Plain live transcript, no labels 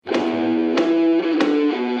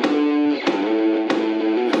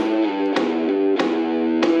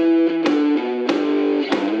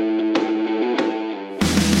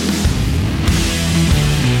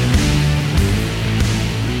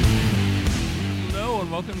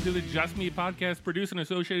and welcome to the Just Me podcast, produced in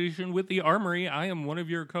association with The Armory. I am one of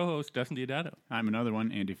your co-hosts, Dustin Diodato. I'm another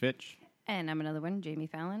one, Andy Fitch. And I'm another one, Jamie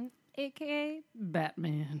Fallon, a.k.a.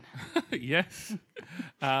 Batman. Yes.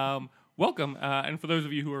 Welcome. And for those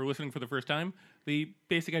of you who are listening for the first time, the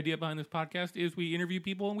basic idea behind this podcast is we interview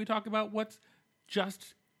people and we talk about what's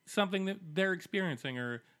just something that they're experiencing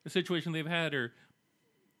or a situation they've had or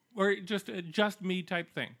just a just me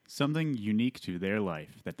type thing. Something unique to their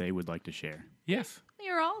life that they would like to share. Yes.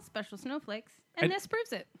 You're all special snowflakes, and this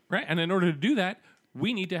proves it. Right. And in order to do that,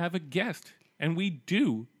 we need to have a guest. And we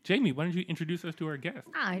do. Jamie, why don't you introduce us to our guest?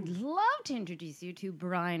 I'd love to introduce you to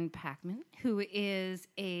Bryan Packman, who is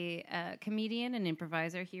a comedian and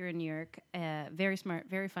improviser here in New York. Very smart,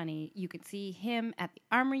 very funny. You can see him at the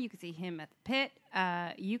Armory. You can see him at the Pit.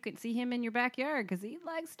 You can see him in your backyard because he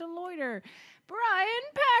likes to loiter. Bryan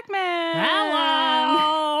Packman!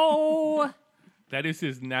 Hello! That is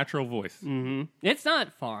his natural voice. Mm-hmm. It's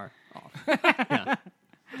not far off. Yeah.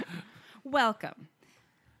 Welcome.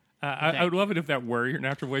 I would love it if that were your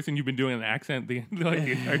natural voice and you've been doing an accent the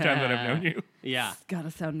entire time that I've known you. Yeah.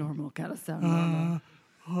 Gotta sound normal. Normal.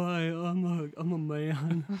 Hi, I'm a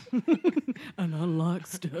man. And I like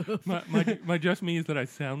stuff. My just me is that I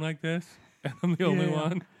sound like this, and I'm the only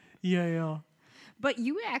one. Yeah. But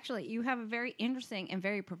you have a very interesting and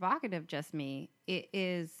very provocative just me. It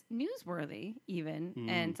is newsworthy even,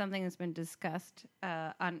 and something that's been discussed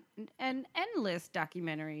on an endless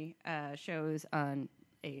documentary shows on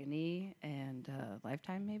A&E and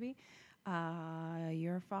Lifetime maybe.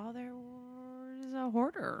 Your father was a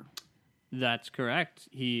hoarder. That's correct.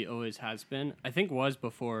 He always has been. I think was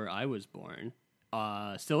before I was born.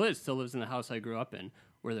 Still is. Still lives in the house I grew up in,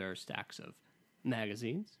 where there are stacks of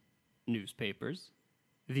magazines, newspapers,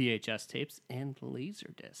 VHS tapes, and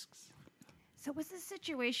laser discs. So was this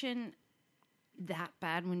situation that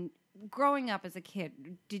bad when growing up as a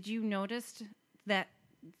kid? Did you notice that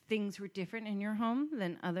things were different in your home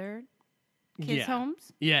than other kids'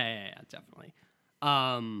 homes? Yeah, definitely.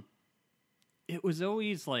 It was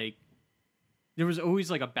always like, there was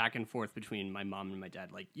always like a back and forth between my mom and my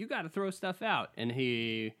dad. Like, you got to throw stuff out. And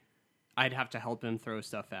I'd have to help him throw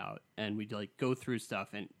stuff out. And we'd like go through stuff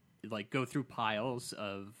and like go through piles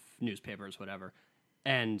of newspapers, whatever.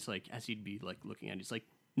 And like, as he'd be like looking at it, he's like,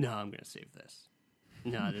 no, I'm going to save this.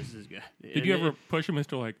 No, this is good. Did you ever push him as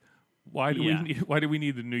to like, why do we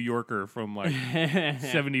need the New Yorker from like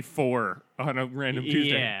 74 on a random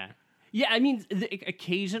Tuesday? Yeah. I mean,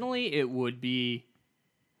 occasionally it would be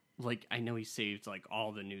like, I know he saved like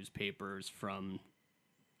all the newspapers from,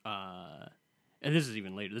 and this is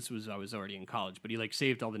even later. I was already in college, but he like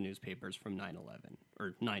saved all the newspapers from 9/11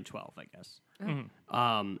 or 9/12, I guess.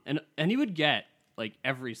 Mm-hmm. And he would get like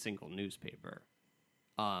every single newspaper.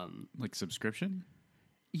 Like subscription?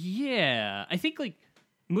 Yeah, I think like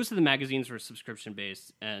most of the magazines were subscription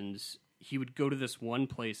based, and he would go to this one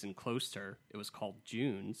place in Closter. It was called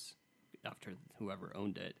June's, after whoever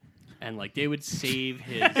owned it, and like they would save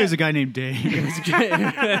his. There's a guy named Dave.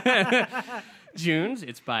 June's.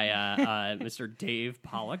 It's by Mr. Dave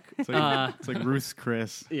Pollock. It's like Ruth's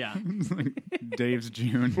Chris. Yeah, It's like Dave's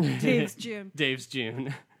June. Dave's June. Dave's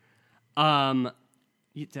June. Did I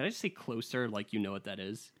just say Closter? Like, you know what that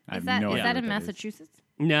is? Is that in Massachusetts?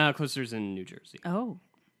 No, Closter's in New Jersey. Oh,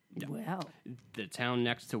 yeah. Well. The town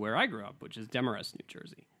next to where I grew up, which is Demarest, New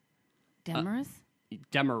Jersey. Demarest?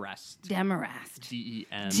 Demarest. Demarest.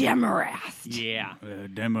 D-E-M. Demarest. Yeah.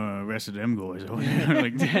 Them arrested them guys.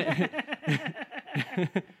 Like,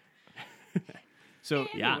 So,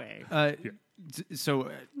 Anyway.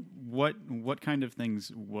 What kind of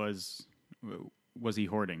things was he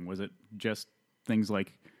hoarding? Was it just things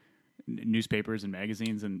like newspapers and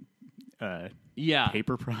magazines and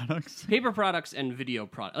paper products? Paper products and video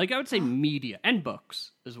products. Like, I would say media and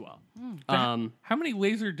books as well. How many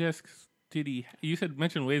laser discs did he? You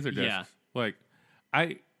mentioned laser discs. Yeah.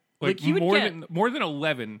 He would more than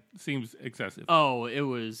 11 seems excessive. Oh, it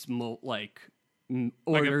was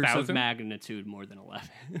orders of magnitude more than 11.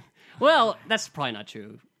 Well, that's probably not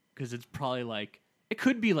true, because it's probably like, it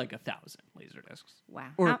could be like 1,000 laser discs.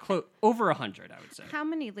 Wow. Or over 100, I would say. How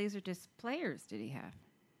many Laserdisc players did he have?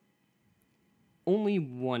 Only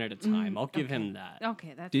one at a time. I'll give him that.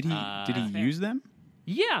 Okay, that's Did he fair. use them?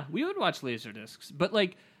 Yeah, we would watch laser discs, but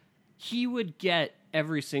like, he would get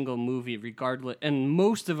every single movie regardless, and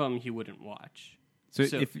most of them he wouldn't watch. So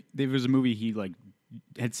if there was a movie he like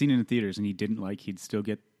had seen in the theaters and he didn't like, he'd still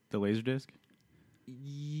get the Laserdisc?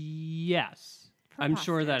 Yes. I'm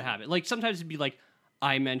sure that happened. Like, sometimes it'd be like,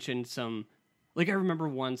 I mentioned some, like, I remember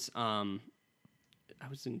once, I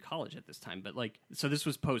was in college at this time, but like, so this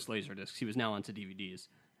was post Laserdiscs. He was now onto DVDs.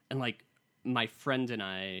 And like, my friend and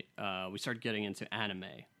I, we started getting into anime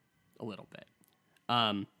a little bit.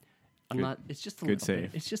 It's just a good little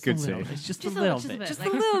save. bit. It's just Good a little save. bit. It's just, Just a a little little bit. bit, Just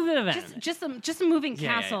like- a little bit of anime. Just a moving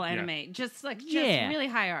Yeah, castle yeah. anime. Just Yeah. really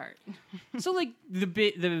high art. So like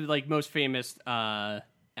the like most famous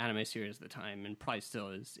anime series at the time, and probably still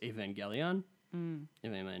is Evangelion.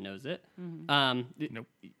 If anyone knows it. Nope.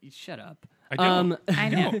 Shut up. I don't. I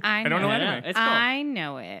know. I don't know anime. It's cool. I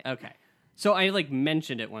know it. Okay. So I like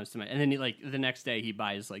mentioned it once to my, and then like the next day he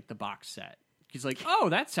buys like the box set. He's like, "Oh,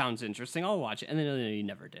 that sounds interesting. I'll watch it." And then he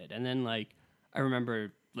never did. And then like I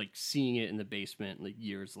remember like seeing it in the basement like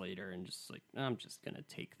years later, and just like I'm just gonna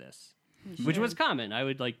take this, which was common. I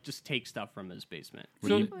would like just take stuff from his basement.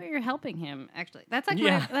 So You're helping him, actually. That's like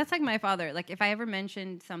Yeah. that's like my father. Like if I ever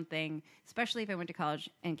mentioned something, especially if I went to college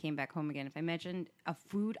and came back home again, if I mentioned a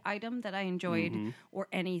food item that I enjoyed or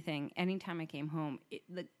anything, anytime I came home,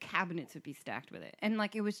 the cabinets would be stacked with it. And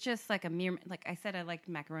like it was just like a mere, like I said, I liked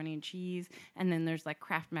macaroni and cheese, and then there's like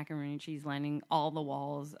Kraft macaroni and cheese lining all the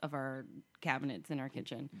walls of our cabinets in our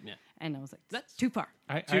kitchen. Yeah. And I was like, That's too far.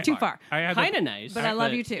 I- Too far. I had Kind that, of nice, But I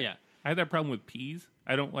love you too. Yeah. I had that problem with peas.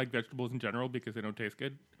 I don't like vegetables in general because they don't taste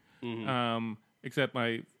good. Except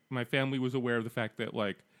my family was aware of the fact that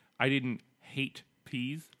like I didn't hate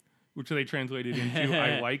peas, which they translated into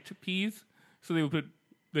I liked peas. So they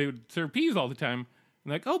would serve peas all the time.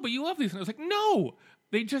 And like, oh, but you love these. And I was like, no,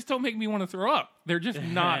 they just don't make me want to throw up. They're just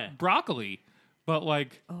not broccoli. But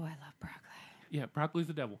like, Oh, I love broccoli. yeah, broccoli's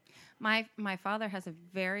the devil. My father has a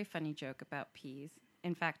very funny joke about peas.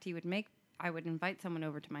 In fact, I would invite someone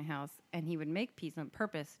over to my house, and he would make peas on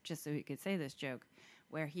purpose just so he could say this joke,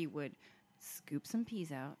 where he would scoop some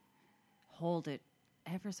peas out, hold it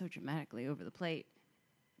ever so dramatically over the plate,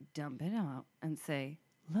 dump it out, and say,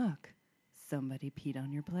 "Look, somebody peed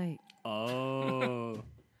on your plate." Oh.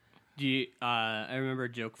 I remember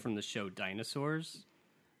a joke from the show Dinosaurs,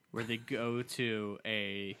 where they go to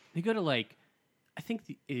like, I think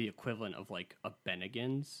the equivalent of like a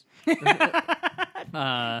Bennigan's.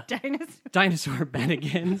 Dinosaur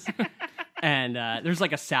Bennigan's. And there's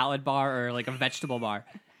like a salad bar or like a vegetable bar.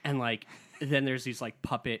 And like, then there's these like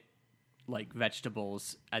puppet like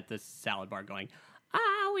vegetables at the salad bar going,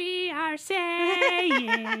 all we are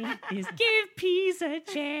saying is give peas a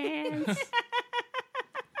chance.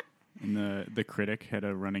 And the critic had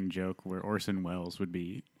a running joke where Orson Welles would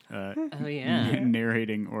be Oh yeah.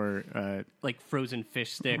 narrating or Like frozen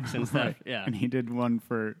fish sticks and stuff. Yeah. and he did one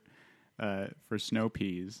for snow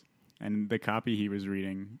peas, and the copy he was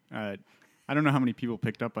reading. I don't know how many people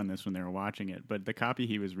picked up on this when they were watching it, but the copy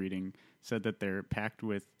he was reading said that they're packed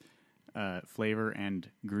with flavor and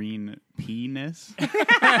green peaness, like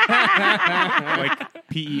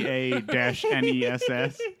PEA-NESS.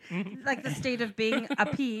 Like the state of being a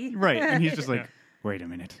pea. Right, and he's just like, wait a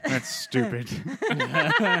minute, that's stupid. Do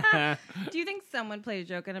you think someone played a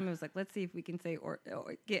joke on him and was like, let's see if we can say or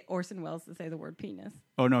get Orson Welles to say the word penis?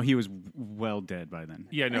 Oh no, he was well dead by then.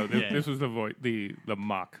 Yeah, no, this was the mock,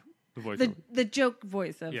 the voice. The joke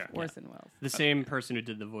voice of Yeah. Orson Welles. The same person who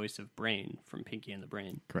did the voice of Brain from Pinky and the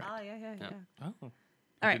Brain. Correct. Oh, yeah. Oh, All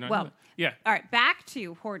I right, did not well, know that. Yeah. all right, back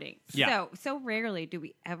to hoarding. Yeah. So rarely do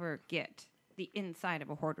we ever get the inside of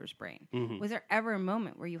a hoarder's brain. Mm-hmm. Was there ever a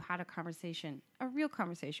moment where you had a real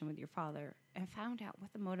conversation with your father, and found out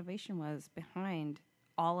what the motivation was behind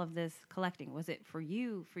all of this collecting? Was it for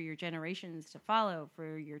you, for your generations to follow,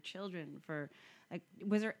 for your children, like,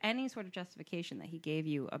 was there any sort of justification that he gave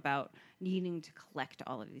you about needing to collect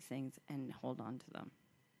all of these things and hold on to them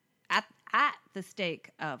at the stake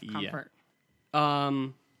of comfort?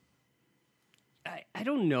 I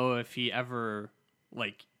don't know if he ever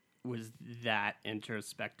like was that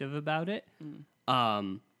introspective about it.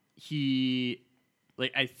 He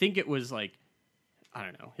like, I think it was like, I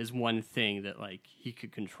don't know, his one thing that like he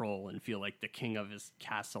could control and feel like the king of his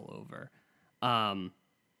castle over.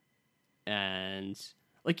 And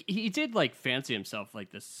like he did like fancy himself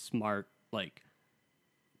like this smart, like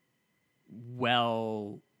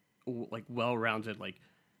well-rounded, like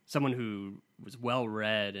someone who was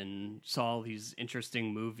well-read and saw all these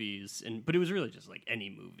interesting movies, but it was really just like any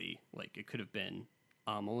movie. Like it could have been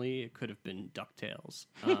Amelie, it could have been DuckTales.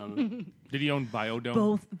 Did he own Biodome?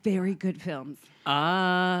 Both very good films.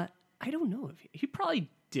 I don't know if he probably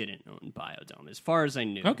didn't own Biodome, as far as I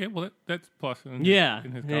knew. Okay, well that's plus. In Yeah,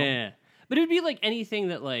 in his column. yeah. But it would be like anything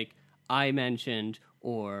that like I mentioned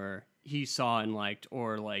or he saw and liked,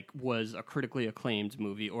 or like was a critically acclaimed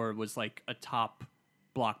movie, or was like a top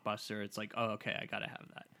blockbuster. It's like, oh, okay, I gotta have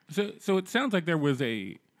that. So it sounds like there was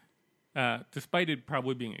a, despite it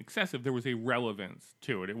probably being excessive, there was a relevance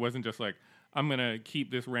to it. It wasn't just like, I'm gonna keep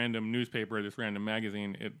this random newspaper, this random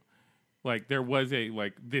magazine. like there was a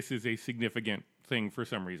like this is a significant thing for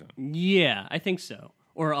some reason. Yeah, I think so.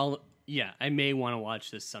 Or I may want to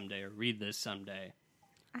watch this someday or read this someday.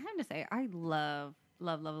 I have to say, I love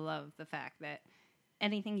the fact that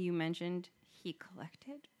anything you mentioned, he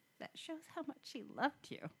collected. That shows how much he loved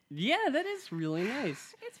you. Yeah, that is really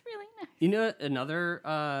nice. It's really nice. You know,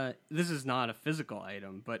 another, this is not a physical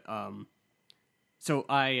item, but, so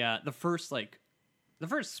the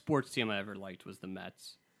first sports team I ever liked was the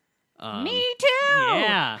Mets. Me too!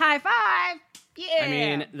 Yeah. High five! Yeah! I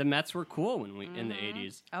mean, the Mets were cool in the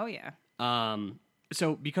 80s. Oh, yeah.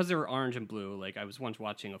 So because they were orange and blue, like I was once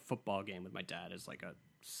watching a football game with my dad as like a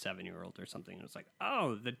 7-year-old or something, and it's like,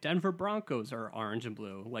 oh, the Denver Broncos are orange and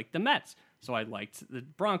blue, like the Mets. So I liked the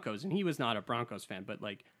Broncos, and he was not a Broncos fan, but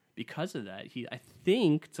like because of that, I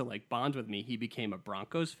think to like bond with me, he became a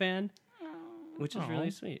Broncos fan, which is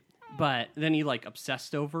really sweet. But then he like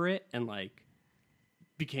obsessed over it and like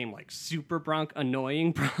became like super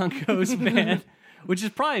annoying Broncos fan, which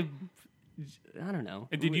is probably. I don't know.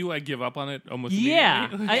 And did you like give up on it almost? Yeah,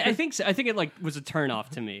 immediately? I think so. I think it like was a turnoff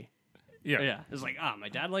to me. Yeah. It was like, my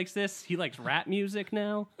dad likes this. He likes rap music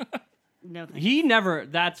now. No, He never.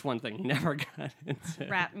 That's one thing he never got into.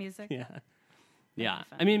 rap music. Yeah.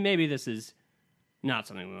 I mean, maybe this is not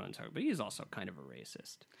something we want to talk about, but he's also kind of a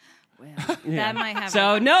racist. Well, that might have.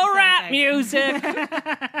 So no rap music.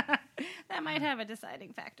 That might have a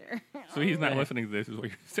deciding factor. So he's not listening to this, is what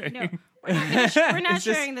you're saying. No, we're not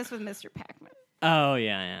sharing this with Mr. Packman. Oh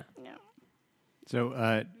yeah. No.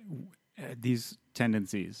 So these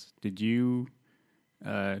tendencies, did you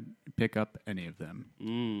pick up any of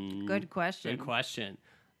them? Good question. Good question.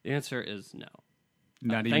 The answer is no.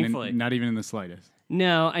 Not thankfully. even in the slightest.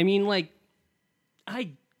 No, I mean, like,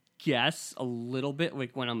 I guess a little bit.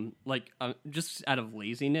 Like when I'm like, just out of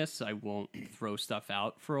laziness, I won't throw stuff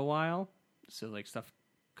out for a while. So like stuff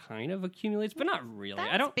kind of accumulates, but not really.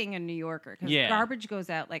 That's I don't. being a New Yorker because Yeah. garbage goes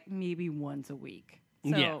out like maybe once a week.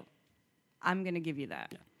 So Yeah. I'm gonna give you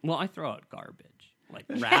that. Well, I throw out garbage, like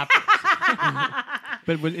wrappers.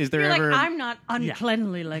 But is there You're ever like, I'm not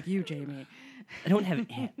uncleanly like you, Jamie. I don't have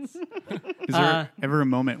ants. is there ever a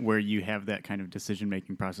moment where you have that kind of decision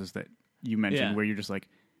making process that you mentioned, Yeah. where you're just like,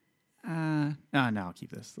 no, I'll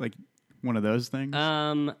keep this, like one of those things?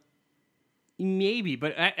 Maybe,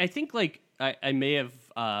 but I think like I may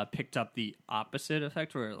have picked up the opposite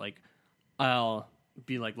effect where like I'll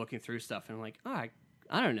be like looking through stuff and I'm like,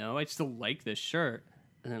 I don't know, I still like this shirt,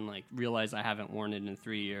 and then like realize I haven't worn it in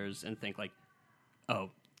 3 years and think like, oh,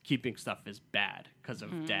 keeping stuff is bad because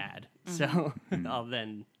of dad. So I'll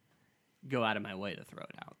then go out of my way to throw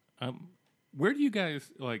it out. Where do you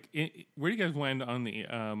guys like? Where do you guys land on the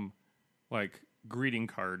like greeting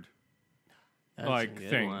card That's like a good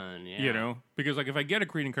thing? one, yeah. You know, because like if I get a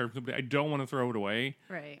greeting card from somebody, I don't want to throw it away.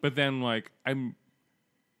 Right. But then like I'm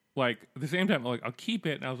like at the same time like I'll keep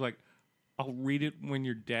it, and I was like, I'll read it when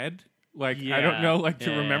you're dead. Like I don't Yeah. know, like to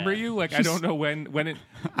Yeah. remember you. Like I don't know when it.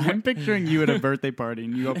 I'm picturing you at a birthday party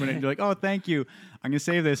and you open it and you're like, oh, thank you. I'm going to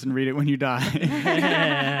save this and read it when you die.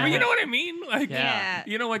 But you know what I mean? Like Yeah.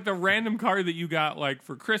 you know, like the random card that you got like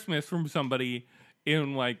for Christmas from somebody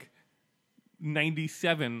in like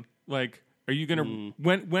 '97. Like, are you gonna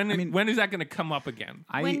when is that gonna come up again?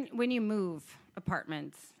 When you move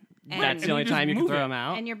apartments. And That's the only you just time you can move throw it. them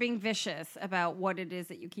out. and you're being vicious about what it is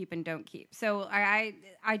that you keep and don't keep. So I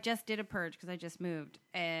just did a purge because I just moved,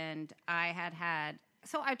 and I had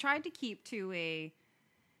so I tried to keep to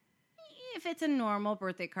if it's a normal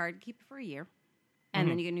birthday card, keep it for a year, and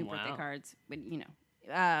then you get new birthday Wow. cards when you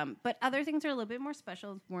know. But other things are a little bit more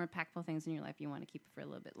special, more impactful things in your life. You want to keep it for a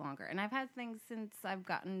little bit longer. And I've had things since I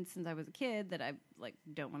was a kid that I like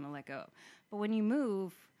don't want to let go of. But when you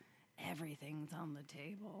move, everything's on the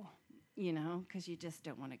table, you know, because you just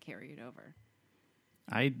don't want to carry it over.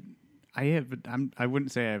 I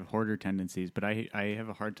wouldn't say I have hoarder tendencies, but I have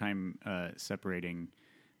a hard time separating.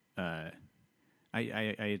 I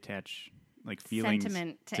attach like feelings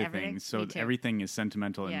Sentiment to everything? things, so Me too. everything is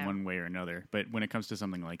sentimental in Yeah. one way or another. But when it comes to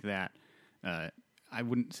something like that, I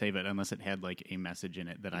wouldn't save it unless it had like a message in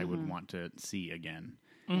it that I would want to see again.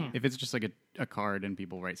 If it's just like a card and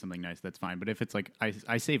people write something nice, that's fine. But if it's like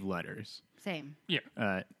I save letters, Same.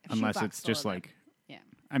 unless shoebox it's just full of like. Yeah.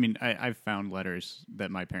 I mean, I've found letters that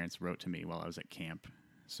my parents wrote to me while I was at camp.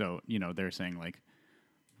 So, you know, they're saying like,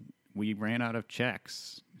 we ran out of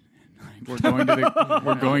checks. We're going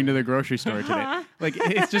to the grocery store today. Like,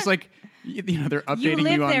 it's just like, you know, they're updating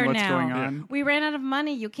live you on there what's now. going on. We ran out of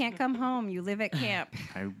money. You can't come home. You live at camp.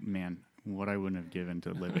 Man, what I wouldn't have given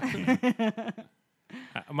to live at camp.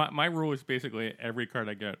 My rule is basically every card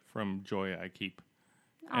I get from Joy I keep.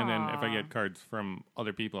 And then if I Aw. get cards from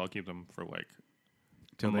other people, I'll keep them for like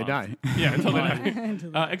Till a they month. die. Yeah, until they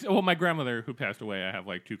die. Well, my grandmother who passed away, I have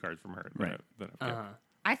like 2 cards from her. Right. That I've kept.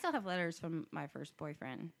 I still have letters from my first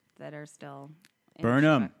boyfriend that are still. in Burn the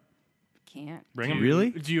 'em. shop. Can't. Bring them.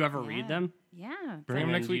 Really? Do you ever Yeah. read them? Yeah. Bring 'em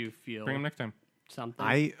And next do week. you feel Bring them next time.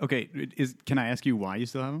 something? Can I ask you why you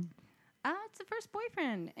still have them? It's the first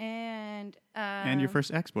boyfriend and And your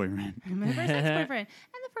first ex-boyfriend. my first ex-boyfriend,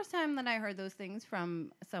 and the first time that I heard those things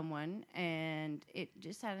from someone, and it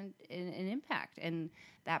just had an impact, and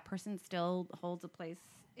that person still holds a place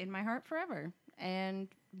in my heart forever, and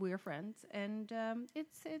we're friends, and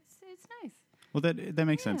it's nice. Well, that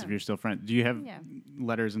makes sense Yeah. if you're still friends. Do you have Yeah.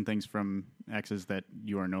 letters and things from exes that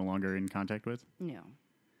you are no longer in contact with? No.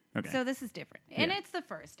 Okay. So this is different, and Yeah. it's the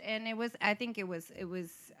first, and it was. I think it was.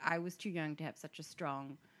 I was too young to have such a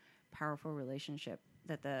strong, powerful relationship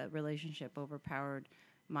that the relationship overpowered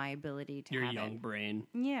my ability to Your have young it. brain.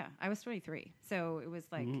 Yeah, I was 23, so it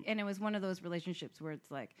was like, and it was one of those relationships where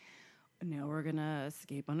it's like, now we're gonna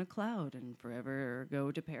escape on a cloud and forever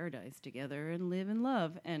go to paradise together and live in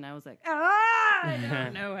love, and I was like, I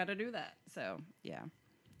don't know how to do that. So yeah.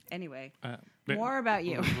 Anyway, But- more about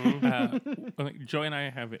you. Joy and I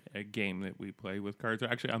have a game that we play with cards.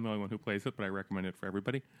 Actually, I'm the only one who plays it, but I recommend it for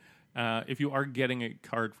everybody. If you are getting a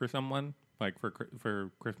card for someone, like for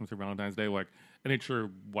Christmas or Valentine's Day, like, and it's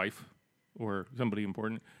your wife or somebody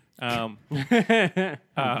important, like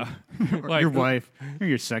your wife, or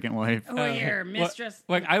your second wife. Oh, your mistress.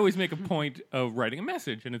 Like I always make a point of writing a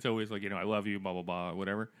message, and it's always like, I love you, blah blah blah,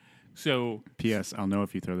 whatever. So P.S. I'll know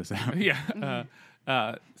if you throw this out. yeah,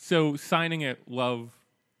 so signing it, love,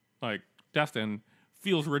 like Dustin,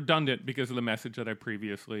 feels redundant because of the message that I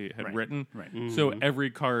previously had Right, written. right. So every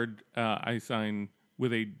card I sign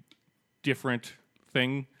with a different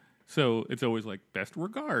thing. So it's always like best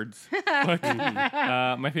regards. Like,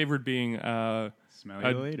 my favorite being Smell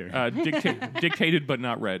you later. dictated but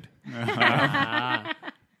not read.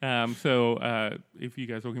 So if you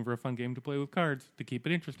guys are looking for a fun game to play with cards to keep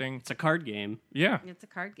it interesting, It's a card game. yeah, It's a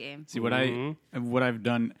card game. See what I've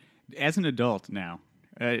done as an adult now,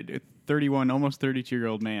 31, almost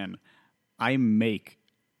 32-year-old man. I make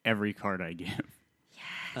every card I give.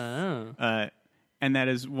 Oh. And that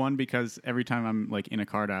is one because every time I'm like in a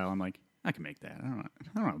card aisle, I'm like, I can make that. I don't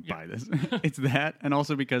want to buy this. It's that, and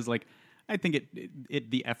also because like I think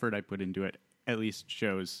the effort I put into it at least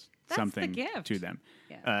shows That's the something gift. to them.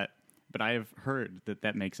 Yeah. But I have heard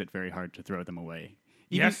that makes it very hard to throw them away.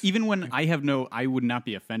 Yes. Even when I would not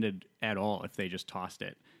be offended at all if they just tossed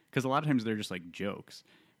it, because a lot of times they're just like jokes.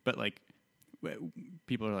 But like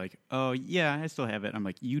people are like, oh yeah, I still have it. I'm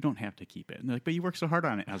like, you don't have to keep it. And they're like, but you worked so hard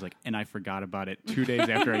on it. And I was like, and I forgot about it 2 days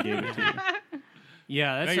after I gave it to you.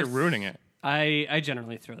 Yeah, now that's you're ruining it. I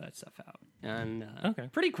generally throw that stuff out, and Okay.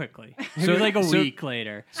 pretty quickly. So like a week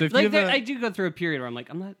later. so if like you have I do go through a period where I'm like,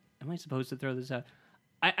 am I supposed to throw this out?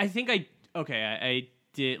 I think I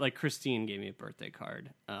did. Like Christine gave me a birthday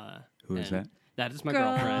card. Who is and that? That is my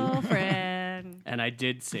girlfriend, Girlfriend. and I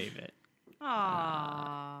did save it.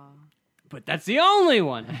 Aww. But that's the only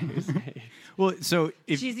one I saved. Well, so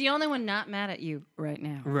if She's the only one not mad at you right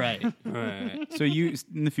now. Right. Right. so you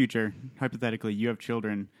in the future, hypothetically, you have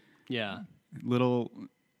children. Yeah. Little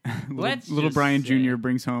Let's little just Brian say- Jr.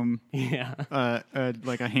 brings home Yeah.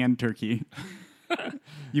 like a hand turkey.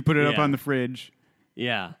 You put it up Yeah. on the fridge.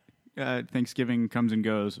 Yeah. Thanksgiving comes and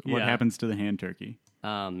goes. What Yeah. happens to the hand turkey?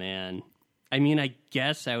 Oh man. I mean, I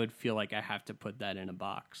guess I would feel like I have to put that in a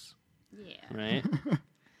box, Yeah. right?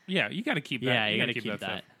 Yeah, you got to keep that. Yeah, you got to gotta keep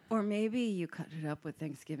that. stuff. Or maybe you cut it up with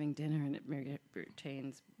Thanksgiving dinner and it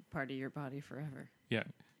retains part of your body forever. Yeah,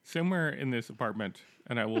 somewhere in this apartment,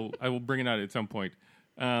 and I will bring it out at some point.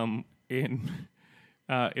 In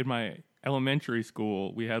my elementary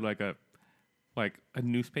school, we had like a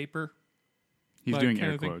newspaper. He's Like, doing kind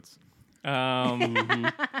air of thing. quotes.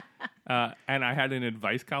 And I had an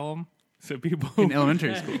advice column, so people In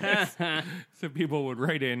elementary school. so people would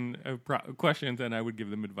write in questions, and I would give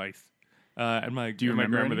them advice. And my Do you my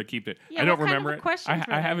remember grandmother any? keep it. Yeah, I don't what kind of remember a it. questions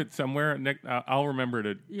were I have they? it somewhere. I'll remember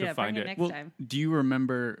to Yeah, find bring it it. next time. Do you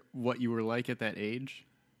remember what you were like at that age?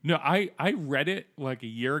 No, I read it like a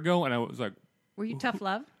year ago, and I was like, Were you tough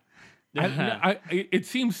love? it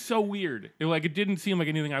seems so weird. It didn't seem like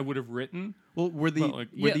anything I would have written. Well, were Well,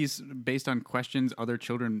 were these based on questions other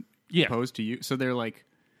children Yeah. posed to you? So they're like,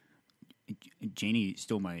 Janie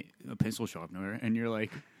stole my pencil sharpener, and you're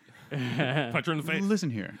like, Punch her in the face. listen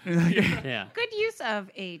here. Yeah. Good use of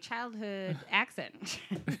a childhood accent.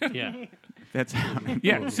 Yeah. That's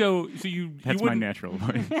Yeah, so you that's my wouldn't natural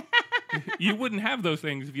voice. You wouldn't have those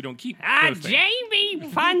things if you don't keep those things.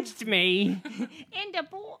 Jamie punched me. In the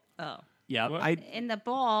bowl. Oh, Yep. What? in the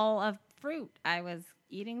bowl of fruit I was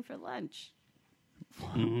eating for lunch.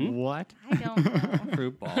 What? I don't know.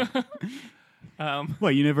 Fruit ball.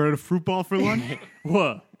 What, you never had a fruit ball for lunch?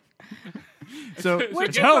 Whoa. So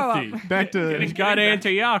It's healthy. back to It's got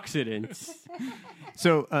antioxidants.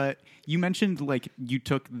 so you mentioned like you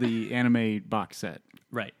took the anime box set.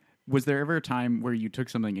 Right. Was there ever a time where you took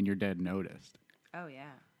something and your dad noticed? Oh yeah.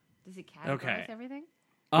 Does he categorize Okay. everything?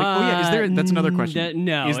 Like, oh yeah, is there? That's another question.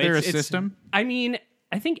 No. Is there a it's- system? I mean,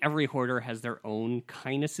 I think every hoarder has their own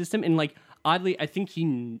kind of system, and like oddly, I think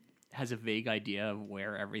he has a vague idea of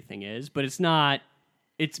where everything is, but it's not.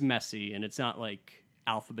 It's messy, and it's not like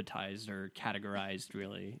alphabetized or categorized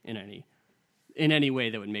really in any way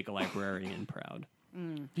that would make a librarian proud.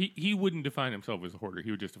 He wouldn't define himself as a hoarder.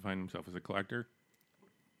 He would just define himself as a collector.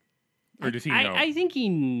 Or does he know? I think he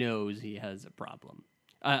knows he has a problem,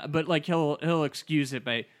 but like he'll excuse it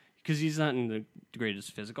by because he's not in the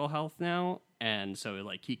greatest physical health now, and so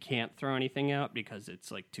like he can't throw anything out because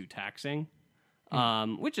it's like too taxing,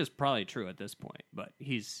 which is probably true at this point. But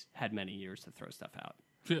he's had many years to throw stuff out.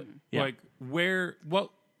 So, Yeah. Like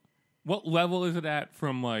what level is it at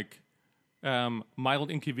from like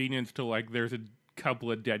mild inconvenience to like there's a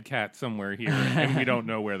couple of dead cats somewhere here and we don't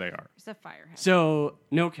know where they are? There's a fire hazard. So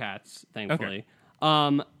no cats, thankfully.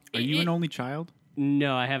 Okay. Are you an only child?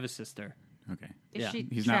 No, I have a sister. Okay. Is Yeah. she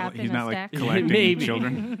He's trapped not. He's in a not like stack? collecting Maybe.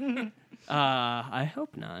 children. I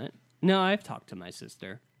hope not. No, I've talked to my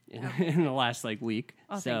sister in the last like week.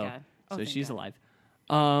 Oh, thank so God. Oh, so thank she's God. alive.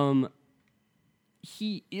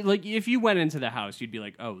 He like if you went into the house, you'd be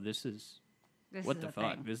like, oh, this is This what is the a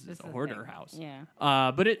fuck? thing. This is a a hoarder thing. house.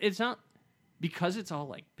 Yeah. But it's not because it's all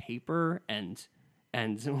like paper and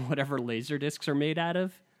whatever laser discs are made out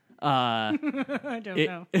of. I don't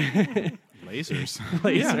know. Lasers.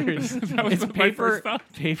 Lasers. That was It's my paper, first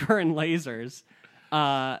thought. paper and lasers.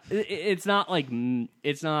 It's not like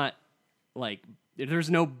there's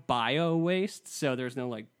no bio waste, so there's no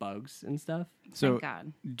like bugs and stuff. So Thank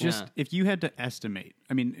God. just Yeah. if you had to estimate,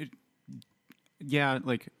 I mean,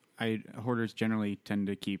 like hoarders generally tend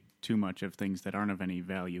to keep too much of things that aren't of any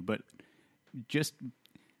value, but just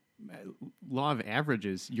law of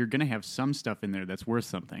averages, you're going to have some stuff in there that's worth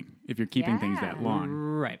something if you're keeping things that Yeah. long.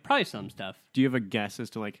 Right, probably some stuff. Do you have a guess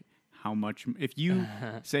as to like how much? If you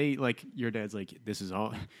say like your dad's like, this is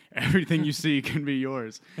all, everything you see can be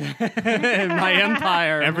yours. My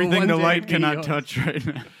empire. will Everything one the day light be cannot yours. touch right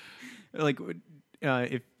now. Like,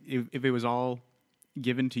 if it was all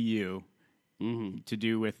given to you to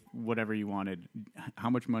do with whatever you wanted, how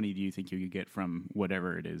much money do you think you could get from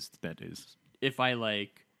whatever it is that is? If I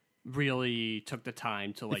like really took the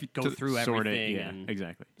time to like go To through sort everything it, yeah, and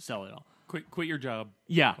exactly. sell it all. Quit your job.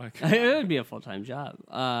 Yeah, Like- it would be a full-time job.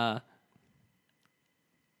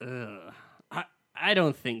 I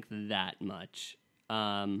don't think that much.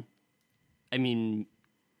 I mean,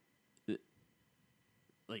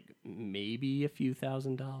 like maybe a few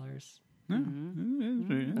 $1,000s.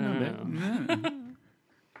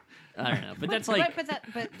 I don't know, but that's like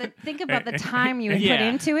But think about the time you would put Yeah.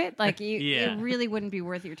 into it. Like Yeah. it really wouldn't be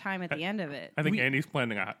worth your time at the end of it. I think Andy's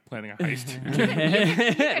planning a heist. You could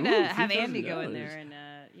have Andy go in there and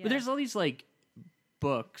yeah. But there's all these like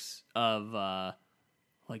books of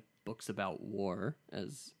like books about war,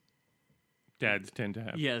 as Dads tend to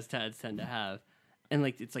have. yes, dads tend to have, and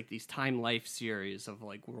like it's like these Time Life series of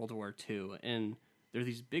like World War II, and they're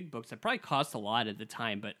these big books that probably cost a lot at the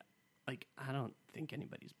time, but like I don't think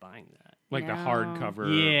anybody's buying that. Like the No. hardcover.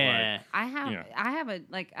 Yeah. Like, I have Yeah. I have a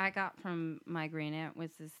like I got from my great aunt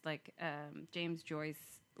was this like James Joyce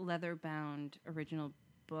leather bound original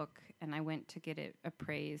book, and I went to get it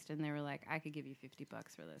appraised, and they were like, I could give you $50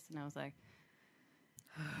 for this, and I was like,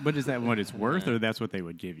 But is that what it's worth, or that's what they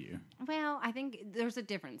would give you? well, I think there's a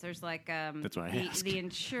difference. There's like That's why I asked. the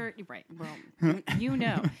insured right. Well, you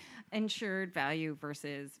know, insured value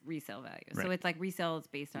versus resale value. So Right. it's like resale is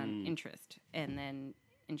based on interest, and then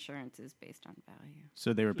insurance is based on value.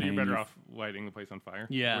 So they were so paying you're better you, off lighting the place on fire.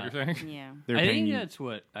 Yeah. What you're saying? Yeah. They were I paying think you that's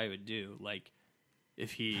what I would do. Like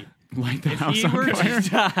if he light the house he on were fire. to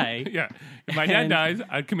die. Yeah. If my dad And- dies,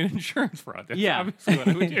 I'd commit insurance fraud. That's Yeah. obviously what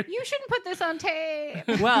I would do. You shouldn't put this on tape.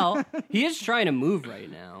 Well, he is trying to move right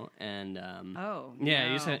now, and Oh, yeah,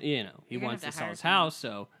 no. he's he You're gonna wants to have to sell hire his someone. house.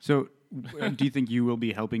 So So, do you think you will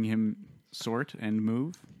be helping him sort and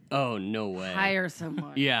move? oh no way. Hire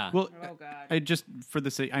someone. Yeah. Well, Oh God. I just for the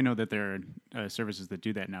sake, I know that there are services that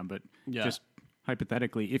do that now, but Yeah. just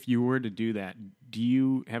hypothetically, if you were to do that, do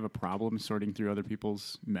you have a problem sorting through other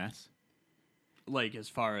people's mess? Like, as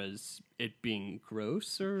far as it being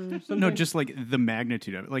gross or something? No, just like the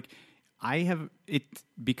magnitude of it. Like, I have it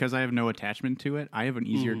because I have no attachment to it. I have an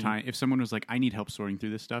easier time. If someone was like, I need help sorting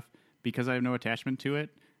through this stuff, because I have no attachment to it,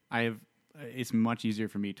 it's much easier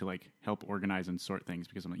for me to like help organize and sort things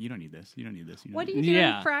because I'm like, you don't need this. You don't need this. You don't What do need you do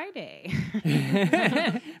Yeah. on Friday?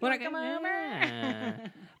 Wanna come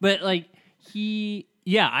over? But like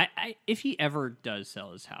I if he ever does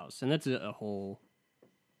sell his house, and that's a whole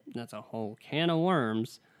can of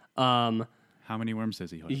worms. How many worms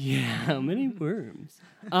does he hold? Yeah, how many worms?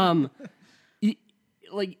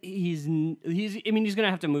 He's gonna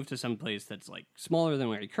have to move to some place that's like smaller than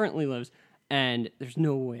where he currently lives, and there's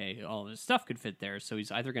no way all of his stuff could fit there. So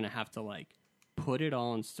he's either gonna have to like put it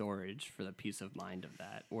all in storage for the peace of mind of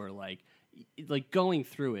that, or like going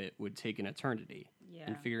through it would take an eternity,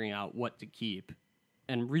 and figuring out what to keep,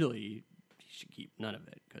 and really he should keep none of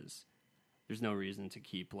it because there's no reason to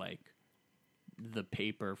keep like the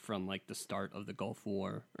paper from like the start of the Gulf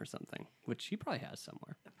War or something, which he probably has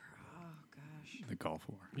somewhere. Oh gosh. The Gulf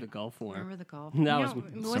War. The Gulf War. Remember the Gulf? That was- it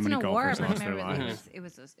so wasn't many a war. golfers But lost their remember, lives. it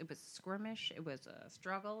was a skirmish. It was a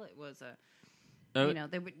struggle. It was a they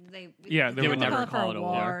They would never call it a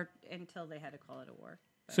war until they had to call it a war.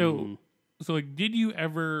 So, like, did you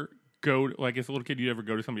ever go, like, as a little kid, you ever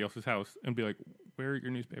go to somebody else's house and be like, where are your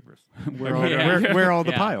newspapers? Where are Yeah. where are all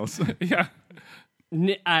the Yeah. piles? Yeah.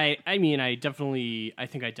 I think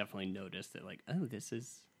I definitely noticed that, like, oh, this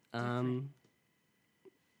is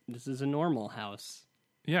a normal house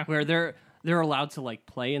Yeah. where they're allowed to like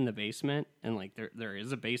play in the basement, and like there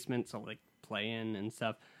is a basement to like play in and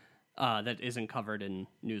stuff that isn't covered in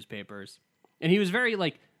newspapers. And he was very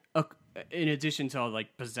like in addition to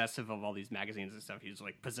like possessive of all these magazines and stuff, he was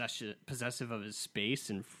like possessive of his space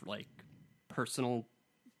and like personal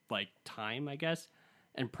like time, I guess,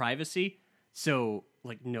 and privacy. So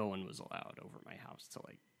like no one was allowed over my house to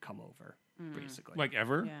like come over, basically. Like,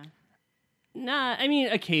 ever? Yeah. Nah, I mean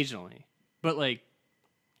occasionally, but like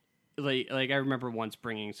I remember once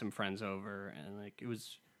bringing some friends over, and like it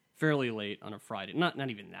was fairly late on a Friday, not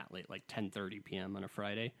even that late, like 10:30 p.m. on a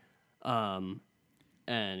Friday, and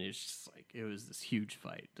it's just like it was this huge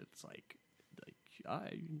fight. It's like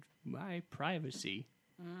my privacy.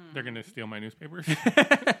 They're going to steal my newspapers?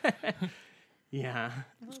 Yeah,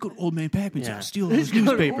 Let's go to Old Man Packman's Yeah. house, steal those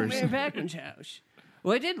newspapers. Old Man Packman's house.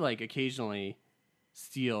 Well, I did like occasionally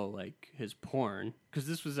steal like his porn, because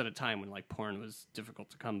this was at a time when like porn was difficult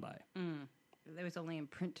to come by. It was only in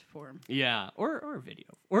print form. Yeah, or video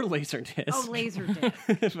or laserdisc. Oh,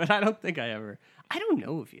 laserdisc. But I don't think I don't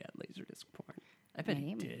know if he had laserdisc porn. I bet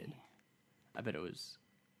he Maybe. did. I bet it was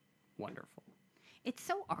wonderful. It's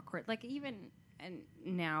so awkward. Like even and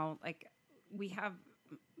now, like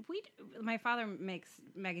my father makes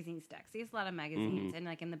magazine stacks. He has a lot of magazines, and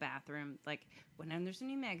like in the bathroom, like whenever there's a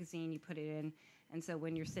new magazine, you put it in. And so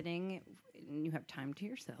when you're sitting and you have time to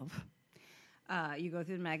yourself, you go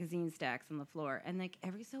through the magazine stacks on the floor, and like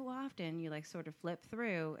every so often you like sort of flip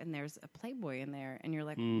through, and there's a Playboy in there, and you're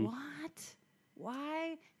like, what? Why?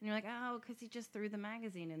 And you're like, oh, because he just threw the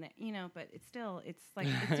magazine in there, but it's like,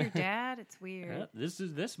 it's your dad. It's weird. This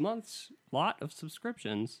is this month's lot of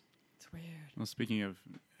subscriptions. It's weird. Well, speaking of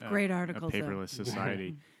Great articles, a paperless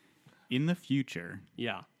society, in the future,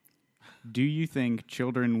 Yeah. do you think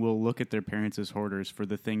children will look at their parents as hoarders for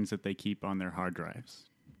the things that they keep on their hard drives?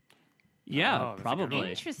 Yeah, Oh, that's a good probably.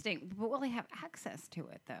 Interesting. But will they have access to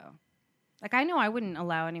it, though? Like, I know I wouldn't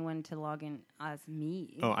allow anyone to log in as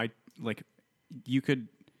me. Oh, you could.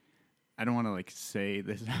 I don't want to like say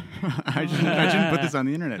this. I shouldn't put this on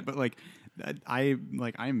the internet. But like,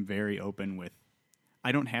 I'm very open with.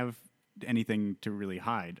 I don't have anything to really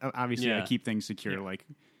hide. Obviously, I Yeah. keep things secure, like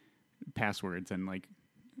passwords and like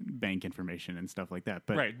bank information and stuff like that.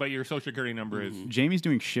 But Right, but your social security number is... Jamie's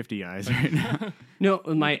doing shifty eyes right now. No,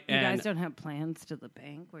 You guys don't have plans to the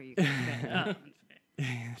bank where you can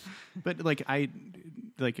But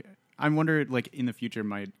I'm wondering, like in the future,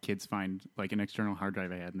 my kids find like an external hard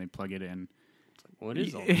drive I had and they plug it in. What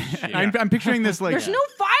is all this shit? I'm picturing this like There's no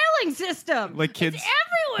filing system. like kids It's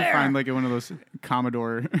everywhere. find like one of those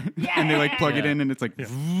Commodore and they like plug it in and it's like What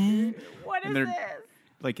is and they're- this?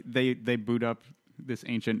 like they boot up this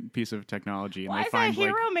ancient piece of technology and Why they is that find like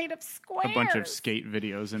hero made of squares? a bunch of skate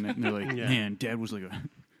videos in it and they're like, Yeah. man, dad was a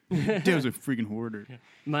freaking hoarder.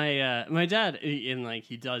 My dad, in like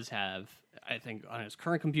he does have, I think on his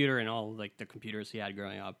current computer and all like the computers he had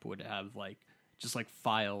growing up would have like just like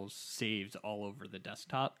files saved all over the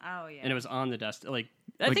desktop. Oh, yeah. And it was on the desktop. Like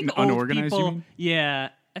I Like think old unorganized, you people, mean? yeah,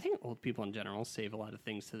 I think old people in general save a lot of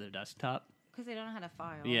things to their desktop. Because they don't know how to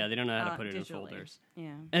file. Yeah, they don't know how to put it in digitally. folders.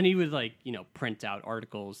 Yeah. And he would print out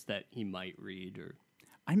articles that he might read or.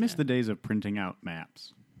 I miss the days of printing out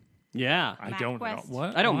maps. Yeah, I don't know. MapQuest.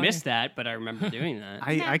 What? I don't Why? miss that, but I remember doing that.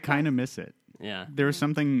 I kind of miss it. Yeah. There was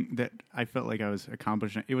something that I felt like I was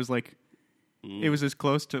accomplishing. It was like, it was as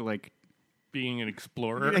close to like Being an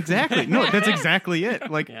explorer. exactly. No, that's exactly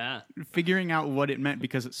it. Like Yeah. figuring out what it meant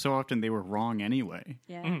because so often they were wrong anyway.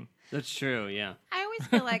 Yeah. That's true, yeah. I always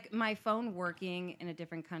feel like my phone working in a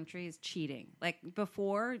different country is cheating. Like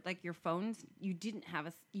before, like your phones, you didn't have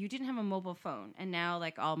a mobile phone, and now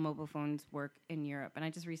like all mobile phones work in Europe. And I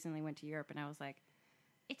just recently went to Europe, and I was like,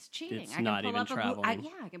 it's cheating. It's I can not pull even up traveling.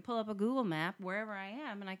 I can pull up a Google map wherever I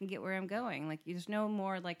am, and I can get where I'm going. Like there's no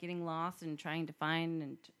more like getting lost and trying to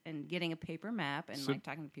find and getting a paper map and like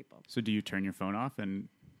talking to people. So do you turn your phone off and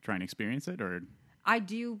try and experience it, or I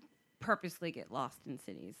do purposely get lost in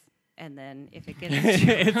cities. And then if it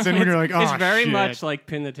gets then when you're like, oh, It's very shit. much like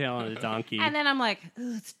pin the tail on a donkey. and then I'm like,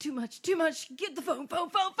 "Ugh, it's too much. Get the phone.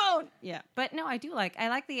 Yeah. But no, I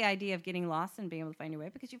like the idea of getting lost and being able to find your way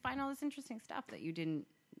because you find all this interesting stuff that you didn't,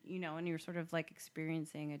 and you're sort of like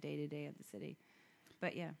experiencing a day-to-day of the city.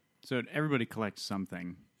 But yeah. So everybody collects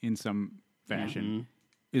something in some fashion.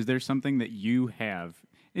 Mm-hmm. Is there something that you have?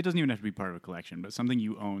 It doesn't even have to be part of a collection, but something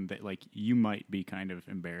you own that like you might be kind of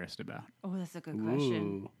embarrassed about. Oh, that's a good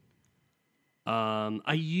question. Ooh.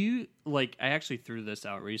 I actually threw this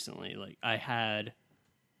out recently. Like I had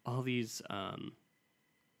all these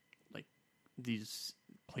these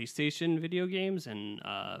PlayStation video games and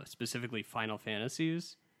specifically Final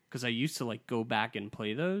Fantasies because I used to like go back and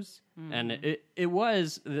play those. And it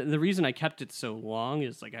was the reason I kept it so long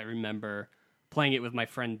is like I remember playing it with my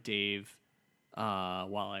friend Dave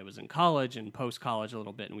while I was in college and post college a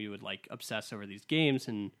little bit, and we would like obsess over these games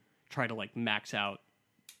and try to like max out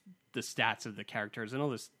the stats of the characters and all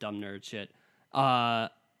this dumb nerd shit.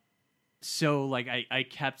 So like I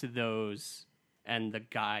kept those and the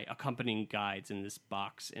accompanying guides in this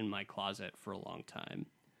box in my closet for a long time,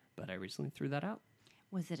 but I recently threw that out.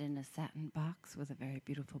 Was it in a satin box with a very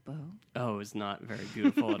beautiful bow? Oh, it was not very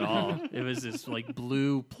beautiful at all. It was this like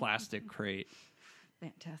blue plastic crate.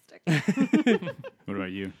 Fantastic. What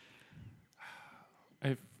about you?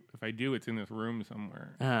 If I do, it's in this room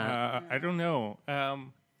somewhere. Uh-huh. I don't know.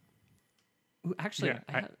 Ooh, actually,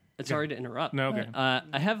 Yeah, sorry to interrupt. No, okay.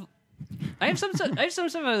 I have some stuff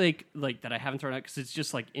like that I haven't thrown out because it's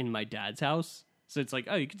just like in my dad's house. So it's like,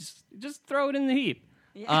 oh, you could just throw it in the heap.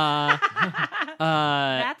 That's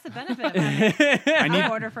the benefit of having a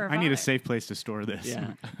Hoarder for a I need a father. safe place to store this.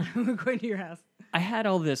 Yeah. We're going to your house. I had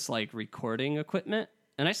all this like recording equipment,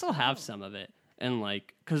 and I still have some of it. And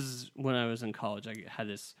like, because when I was in college, I had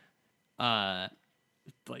this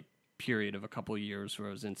like period of a couple of years where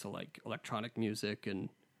I was into like electronic music, and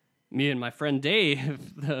me and my friend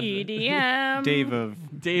Dave, EDM. Dave of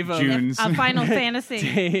June's. A Final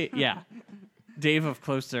Fantasy. Dave of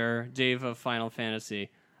Closer, Dave of Final Fantasy,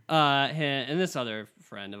 and this other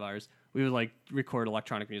friend of ours, we would like record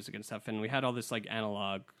electronic music and stuff, and we had all this like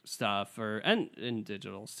analog stuff and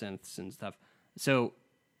digital synths and stuff. So,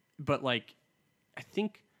 but like, I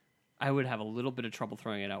think I would have a little bit of trouble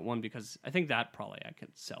throwing it out. One, because I think that probably I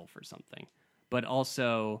could sell for something, but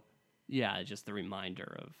also, yeah, just the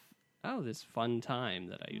reminder of this fun time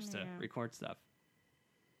that I used to record stuff.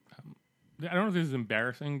 I don't know if this is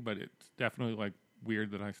embarrassing, but it's definitely like weird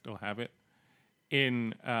that I still have it.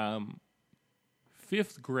 In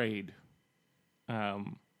 5th grade,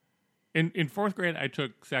 in 4th grade, I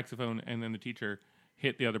took saxophone, and then the teacher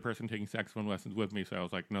hit the other person taking saxophone lessons with me. So I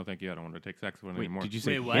was like, no, thank you, I don't want to take saxophone Wait, anymore. did you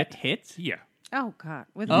say Wait, what? hit? Hit? Yeah. Oh, God.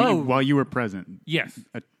 With While you were present, Yes.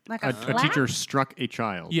 like a slap? teacher struck a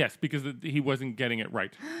child. Yes, because he wasn't getting it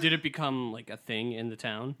right. Did it become like a thing in the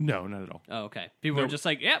town? No, not at all. Oh, okay. People were just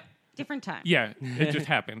like, yep. Different time. Yeah, it just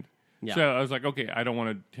happened. Yeah. So I was like, okay, I don't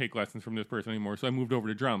want to take lessons from this person anymore. So I moved over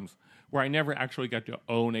to drums, where I never actually got to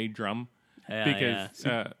own a drum because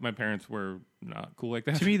my parents were not cool like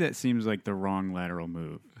that. To me, that seems like the wrong lateral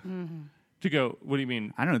move. To go, what do you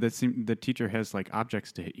mean? I don't know. The teacher has like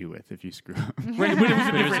objects to hit you with if you screw up. Right, but it was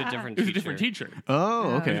But it was a different it was a different teacher.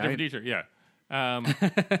 Oh, okay. Different teacher, yeah.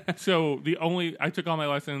 So I took all my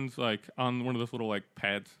lessons like on one of those little like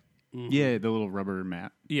pads. Yeah, the little rubber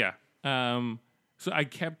mat. Yeah. So I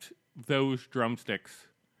kept those drumsticks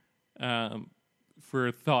for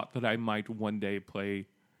a thought that I might one day play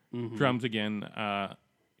drums again. I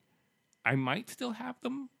might still have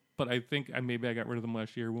them, but I think maybe I got rid of them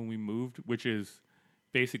last year when we moved, which is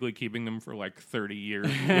basically keeping them for like 30 years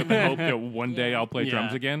with the hope that one day I'll play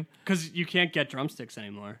drums again. Because you can't get drumsticks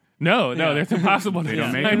anymore. No, that's impossible to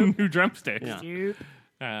don't make find new drumsticks. Yeah.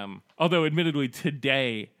 Although, admittedly,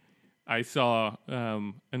 today I saw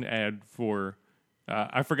an ad for.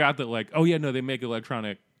 I forgot that, like, oh yeah, no, they make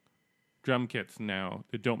electronic drum kits now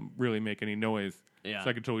that don't really make any noise. Yeah.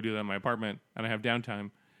 So I could totally do that in my apartment, and I have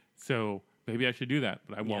downtime. So maybe I should do that,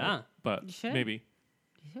 but I won't. Yeah. But You should. maybe,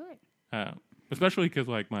 You should. especially because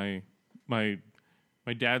like my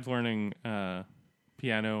dad's learning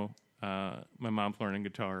piano, my mom's learning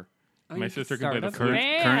guitar. Oh, My you sister could can play the start a flute.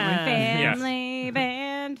 band. Family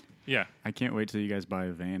band. Yeah, I can't wait till you guys buy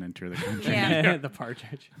a van and tour the country. Yeah. The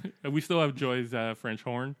partridge. we still have Joy's French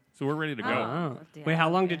horn, so we're ready to go. Oh. Yeah, Wait, how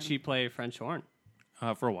long yeah. did she play French horn?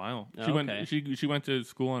 For a while. Oh, She okay. went. She went to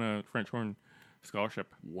school on a French horn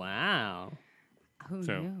scholarship. Wow. Who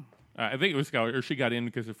So knew? I think it was scholarship, or she got in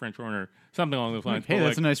because of French horn, or something along those lines. Hey, But,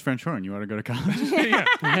 that's a like, nice French horn. You want to go to college?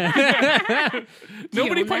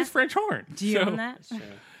 nobody own plays that? French horn. Do you so, own that? Sure.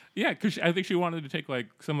 Yeah, because I think she wanted to take like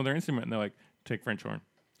some of their instrument, and they're like, take French horn.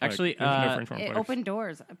 Like, Actually, there's no French horn It players. opened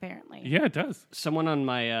doors, apparently. Yeah, it does. Someone on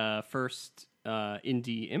my first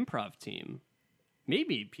indie improv team,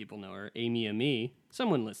 maybe people know her, Amy Ami.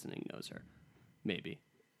 Someone listening knows her, maybe.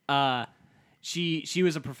 She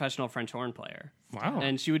was a professional French horn player. Wow.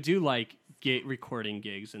 And she would do like recording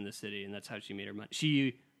gigs in the city, and that's how she made her money.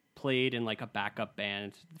 She played in like a backup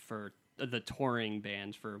band for the touring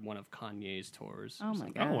band for one of Kanye's tours. Oh my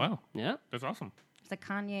god. Oh wow, Yeah, It's that's awesome. the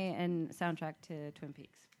Kanye and soundtrack to Twin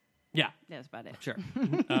Peaks. yeah, That's about it. sure.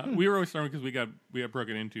 We were always starting because we got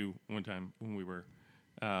broken into one time when we were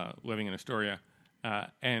living in Astoria,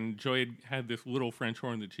 and Joy had this little French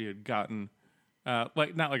horn that she had gotten,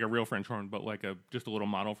 like not like a real French horn, but like just a little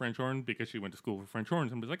model French horn because she went to school for French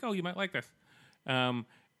horns and was like, oh, you might like this.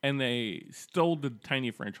 And they stole the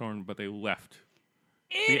tiny French horn, but they left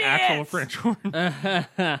the actual French horn.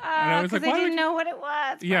 I was like, they why would didn't you- know what it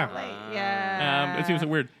was. Yeah. Probably. Yeah. It seems so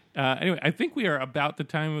weird. Anyway, I think we are about the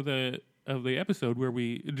time of the episode where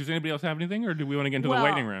we. Does anybody else have anything, or do we want to get into the Well,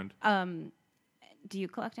 lightning round? Do you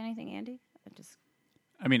collect anything, Andy?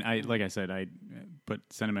 I mean, like I said, I put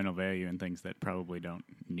sentimental value in things that probably don't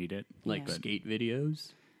need it. Like Yeah. skate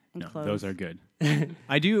videos. And No, clothes. those are good.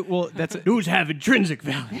 I do. Well, that's Those have intrinsic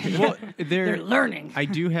value. well. They're learning. I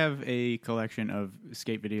do have a collection of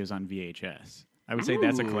skate videos on VHS. I would say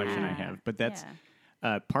that's a collection I have, but that's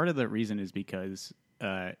part of the reason is because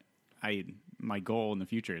my goal in the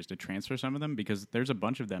future is to transfer some of them because there's a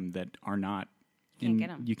bunch of them that are not. Can't get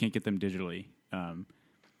 'em. You can't get them digitally,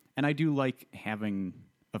 and I do like having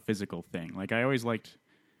a physical thing. Like I always liked.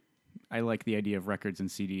 I like the idea of records and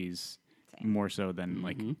CDs Same. more so than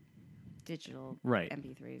like Digital Right.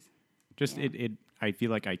 MP3s. just Yeah. it. I feel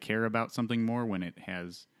like I care about something more when it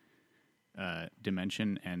has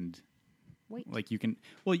dimension and Wait. like you can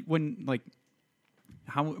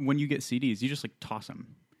when you get CDs you just like toss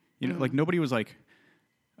them. You know, like nobody was like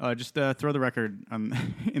just throw the record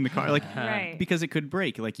in the car like Right. because it could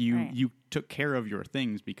break. Like Right. you took care of your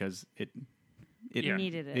things because it Yeah.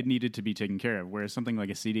 Needed it. it needed to be taken care of. Whereas something like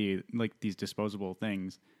a CD, like these disposable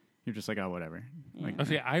things, you're just like, oh, whatever. Like, Oh,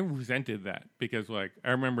 see, I resented that because, like,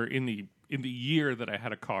 I remember in the year that I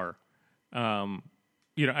had a car, I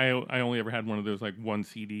only ever had one of those like one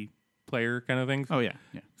CD player kind of things. oh yeah,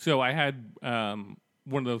 yeah. So I had one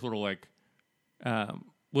of those little like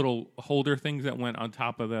little holder things that went on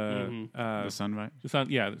top of the The sun vibe.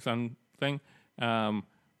 the sun thing.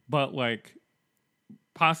 But like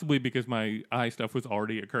possibly because my eye stuff was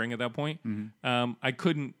already occurring at that point, I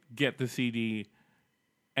couldn't get the CD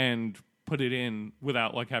and put it in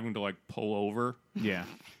without like having to like pull over. Yeah.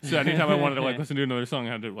 So anytime I wanted to like listen to another song,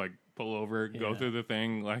 I had to like pull over, go Yeah. through the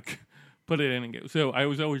thing, like put it in and get. So I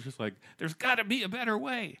was always just like, "There's got to be a better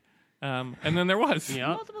way," and then there was. Yeah.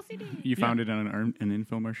 Multiple CDs. You found it on an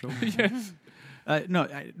infomercial. Yes. No,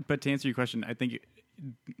 but to answer your question, I think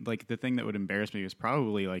like the thing that would embarrass me is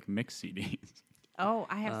probably like mixed CDs. Oh,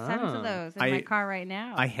 I have tons of those in my car right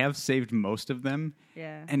now. I have saved most of them,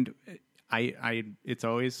 yeah. and I it's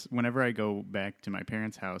always whenever I go back to my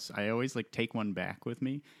parents' house, I always like take one back with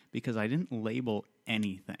me because I didn't label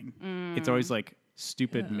anything. It's always like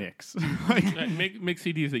stupid mix, like Mix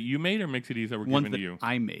CDs that you made or mix CDs that were ones given that to you.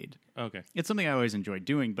 I made. Okay. It's something I always enjoy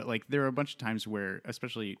doing, but like there are a bunch of times where,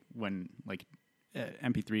 especially when like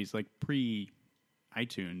MP3s, like pre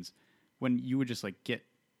iTunes, when you would just like get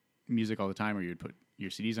music all the time, or you would put your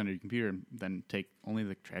CDs on your computer and then take only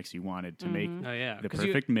the tracks you wanted to make Oh yeah. the 'Cause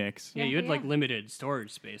perfect mix. You had like Yeah. limited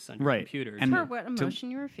storage space on your Right. computer. And- For what emotion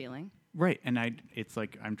you were feeling. Right, and it's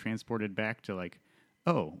like I'm transported back to like,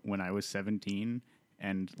 oh, when I was 17,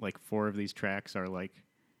 and like 4 of these tracks are like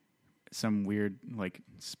some weird like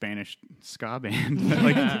Spanish ska band.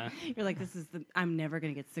 Like, You're like, I'm never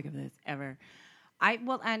going to get sick of this ever.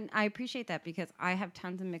 And I appreciate that because I have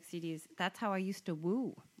tons of mix CDs. That's how I used to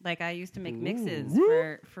woo. Like I used to make mixes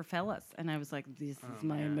for fellas, and I was like, "This is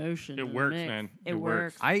my emotion." It in a works, mix. man. It It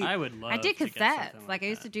works. works. I would love. I did to get cassettes. something Like I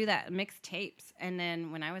used that. to do that, mix tapes, and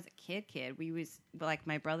then when I was a kid, we was like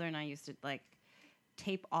my brother and I used to like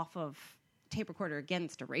tape off of tape recorder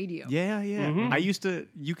against a radio. Yeah. I used to.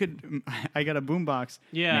 You could. I got a boombox.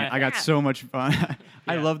 Yeah. Man, I got so much fun.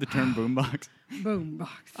 I Yeah. love the term boombox. Boombox.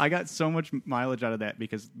 I got so much mileage out of that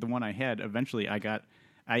because the one I had, eventually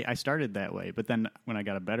I started that way, but then when I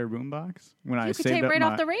got a better boombox, when I You could saved tape up right my-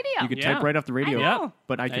 off the radio. you could Yeah. type right off the radio, I know.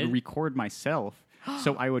 but I could I- record myself,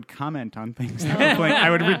 so I would comment on things. That were playing. I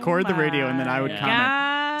would record the radio and then I would my comment.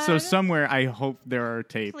 God. So somewhere, I hope there are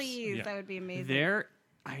tapes. Please, Yeah. that would be amazing.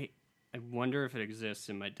 I wonder if it exists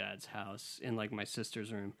in my dad's house, in like my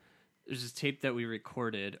sister's room. There's this tape that we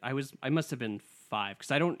recorded. I must have been 5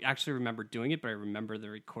 because I don't actually remember doing it, but I remember the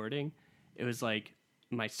recording. It was like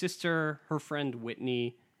my sister, her friend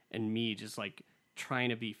Whitney, and me just like trying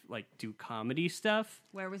to be like do comedy stuff.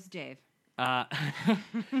 Where was Dave?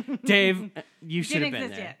 Dave, you should have Didn't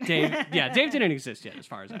been there. exist Dave didn't exist yet, as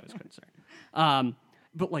far as I was concerned.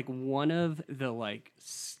 But like one of the like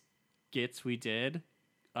skits we did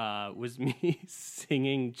was me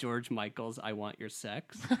singing George Michael's "I Want Your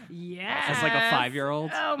Sex" Yes. as like a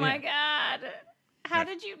 5-year-old. Oh my God. How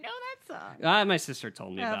did you know that song? My sister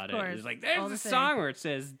told me Of about it. It course. was like, All there's the a song where it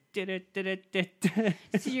says did it.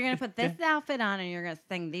 So you're gonna put this outfit on and you're gonna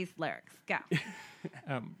sing these lyrics. Go.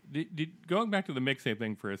 Going back to the mixtape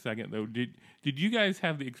thing for a second, though, did you guys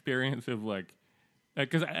have the experience of like,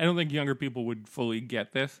 because I don't think younger people would fully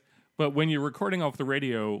get this, but when you're recording off the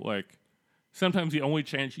radio, like sometimes the only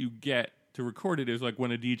chance you get to record it is like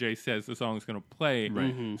when a DJ says the song's going to play.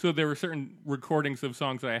 Right. Mm-hmm. So there were certain recordings of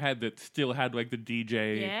songs that I had that still had like the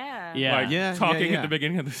DJ. Yeah. Yeah. Like Yeah, talking yeah. at the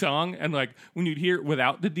beginning of the song, and like when you'd hear it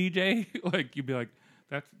without the DJ, like you'd be like,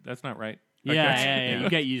 "That's not right." Like, that's- Yeah. You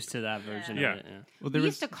get used to that version Yeah. of it. Yeah. Well, We there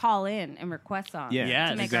used to call in and request songs Yeah, Yes,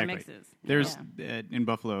 to make exactly. our mixes. There's in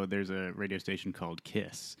Buffalo. There's a radio station called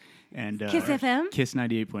Kiss, and Kiss FM? Kiss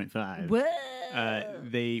 98.5. Whoa.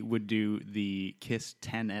 They would do the Kiss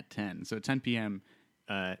 10 at 10. So at 10 p.m.,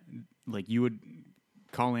 like you would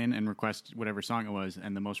call in and request whatever song it was,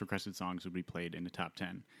 and the most requested songs would be played in the top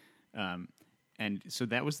 10. And so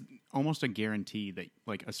that was almost a guarantee that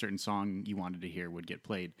like a certain song you wanted to hear would get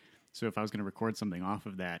played. So if I was going to record something off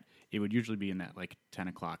of that, it would usually be in that like 10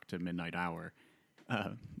 o'clock to midnight hour.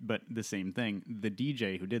 But the same thing, the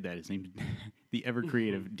DJ who did that, his name, the ever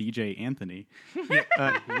creative DJ Anthony.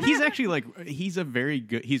 He's actually like, he's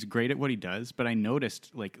great at what he does. But I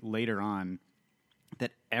noticed like later on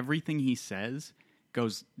that everything he says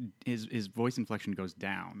goes, his voice inflection goes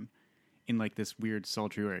down in like this weird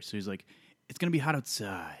sultry way. So he's like, it's going to be hot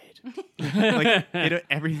outside. Like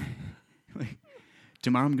everything, like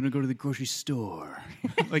tomorrow I'm going to go to the grocery store.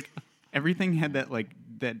 Like everything had that like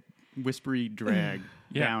that whispery drag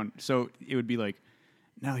Yeah. down. So it would be like,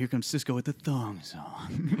 now here comes Cisco with the thong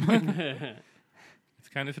song. It's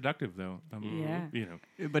kind of seductive, though. Yeah. You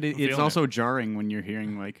know. But it's feeling also jarring when you're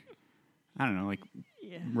hearing like, I don't know, like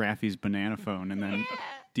Raffy's banana phone and then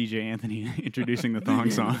DJ Anthony introducing the thong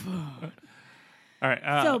song. All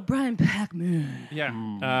right. So Bryan Packman,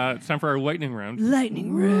 yeah. It's time for our lightning round.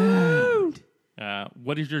 lightning round.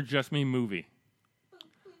 What is your Just Me movie?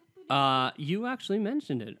 You actually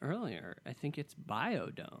mentioned it earlier. I think it's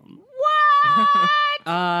Biodome.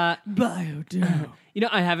 What? Biodome. You know,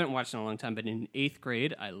 I haven't watched it in a long time, but in 8th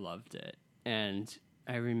grade, I loved it. And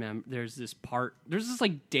I remember there's this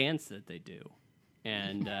like dance that they do.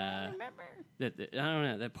 And Remember? that I don't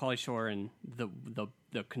know, that Pauly Shore and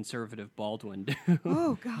the conservative Baldwin do.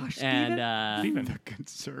 Oh gosh, And Steven. The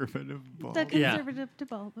conservative ball. the Yeah. conservative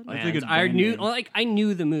development. That's a and good I band knew name. I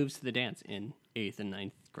knew the moves to the dance in 8th and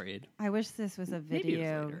 9th grade. I wish this was a Maybe it was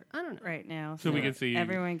video later. I don't know. right now, So we could see-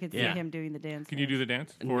 everyone could Yeah. see him doing the dance. Can you do the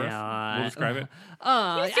dance for us? We'll describe it.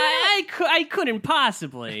 I couldn't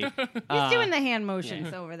possibly. He's doing the hand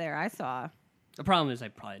motions over there. I saw. The problem is I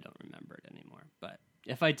probably don't remember it anymore. But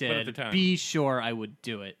if I at the did, time. be sure I would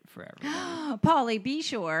do it for everyone. Polly, be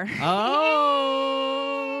sure.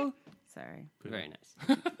 Oh, Sorry. very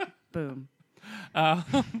nice. Boom. What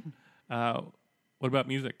about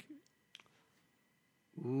music?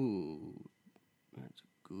 Ooh, that's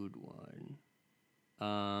a good one.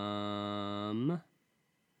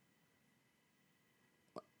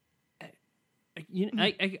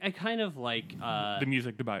 I kind of like The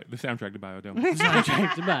music to the soundtrack to Biodome.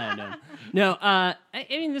 soundtrack to Biodome. No, I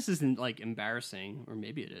mean this isn't like embarrassing, or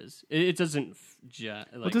maybe it is. It doesn't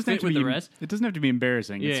It doesn't have fit to with be. the rest. It doesn't have to be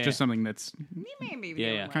embarrassing. It's Yeah. just something that's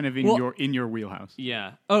Yeah. kind of in your wheelhouse.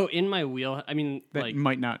 Yeah. Oh, in my wheel. I mean, That like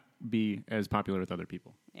might not be as popular with other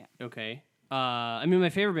people. okay. I mean, my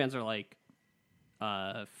favorite bands are like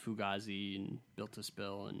Fugazi and Built to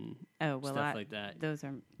Spill and stuff like that. Those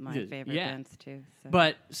are my Yeah. favorite bands too. So.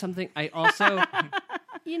 But something I also,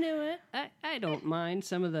 you know what? I don't mind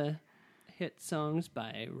some of the hit songs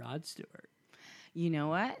by Rod Stewart. You know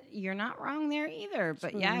what? You're not wrong there either.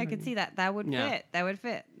 But yeah, I could see that. That would Yeah. fit. That would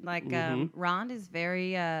fit. Like Ron is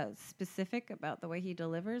very specific about the way he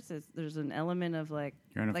delivers. There's an element of like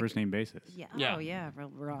You're on a first name basis. Yeah. Yeah. Oh yeah,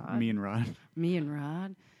 Rod. Me and Rod. Me and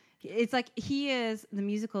Rod. It's like he is the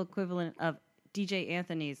musical equivalent of DJ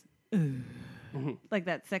Anthony's. Like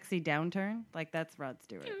that sexy downturn. Like that's Rod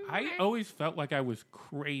Stewart. I always felt like I was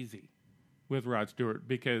crazy with Rod Stewart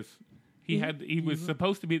because he was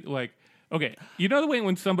supposed to be like, okay, you know the way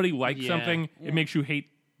when somebody likes something, it makes you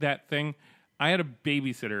hate that thing? I had a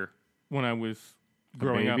babysitter when I was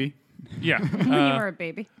growing up. Yeah. You were a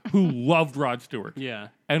baby. Who loved Rod Stewart. Yeah.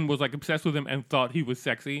 And was like obsessed with him and thought he was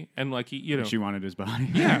sexy and like he, you know. She wanted his body.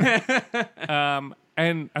 Yeah.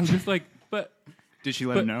 And I was just like, but Did she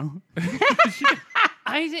let him know?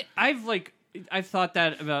 I've thought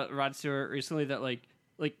that about Rod Stewart recently, that like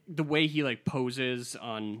the way he like poses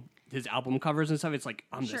on his album covers and stuff, it's like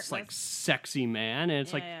I'm this like sexy man, and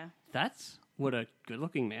it's that's what a good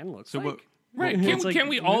looking man looks like. right. Can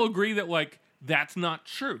we all agree that like that's not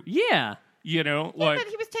true? Yeah. You know, Yeah, like but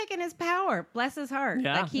he was taking his power. Bless his heart.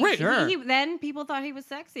 Yeah. Like Sure. then people thought he was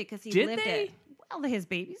sexy because he Did lived they? it. Well, his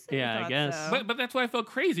babies. Yeah, I guess. So. but that's why I felt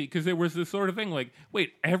crazy because there was this sort of thing like,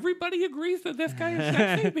 wait, everybody agrees that this guy is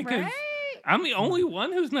sexy because Right? I'm the only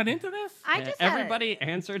one who's not into this. I just had Everybody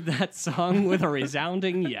answered that song with a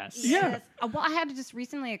resounding yes. Yes. Well, I had just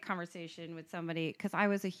recently a conversation with somebody because I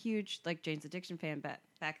was a huge like Jane's Addiction fan back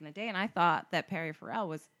in the day, and I thought that Perry Farrell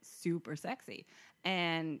was super sexy.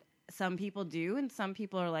 And some people do, and some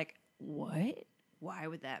people are like, "What? Why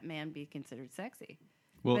would that man be considered sexy?"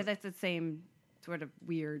 Well- but that's the same sort of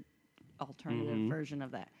weird alternative version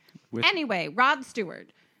of that. With- Anyway, Rod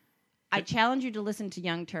Stewart. I challenge you to listen to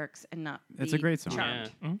Young Turks and not. It's be a great song.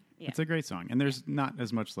 Charmed. Yeah. Yeah. It's a great song, and there's not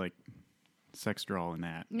as much like sex drawl in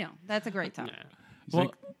that. No, that's a great song. Yeah. He's Well,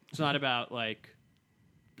 like, It's not about like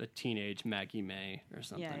the teenage Maggie May or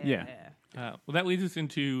something. Yeah. Well, that leads us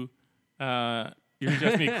into your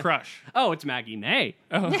Just Me crush. Oh, it's Maggie May.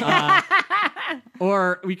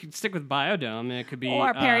 Or we could stick with Biodome, and it could be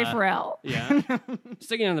Or Perry Farrell. Yeah.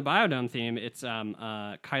 Sticking on the Biodome theme, it's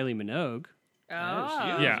Kylie Minogue.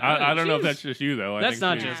 Oh. Yeah, I don't know if that's just you though. I That's think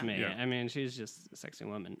not she- just me. Yeah. I mean, she's just a sexy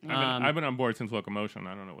woman. I've been on board since Locomotion.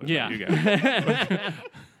 I don't know what Yeah. you guys.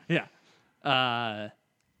 Yeah.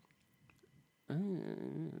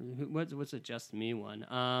 What's a just me one?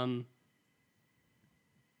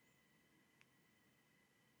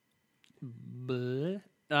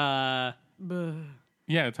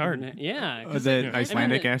 Yeah, it's hard. Yeah. oh, the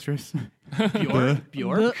Icelandic asterisk. Bjork.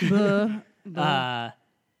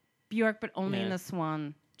 Bjork, but only in Yeah. the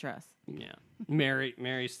swan dress. Yeah. Mary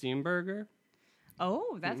Steenburgen.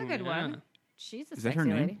 Oh, that's a good Yeah. one. She's a Is sexy that her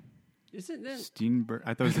name? lady. Is it that? Steenberg.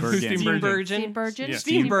 I thought it was Bergen. Steenbergen. Steenburgen? Steenburgen? Yeah.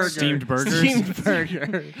 Steamed burgers.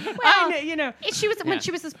 Steenburger. Well, you know. She was when Yeah.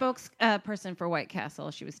 she was the spokesperson for White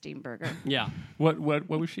Castle. She was Steenburger. Yeah. What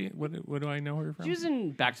was she? What do I know her from? She was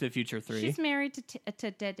in Back to the Future 3. She's married to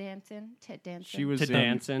Ted Danson. Ted Danson. She was To in,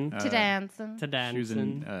 Danson. to Danson. To Danson. She was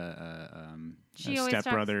in She always Step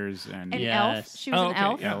talks- Brothers and An Yes. elf. She was an okay,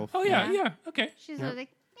 elf. Yeah. Elf. Oh yeah. Okay. She's Yeah. like,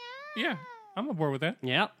 Yeah, I'm on board with that.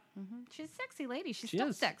 Yeah. she's a sexy lady. She's She still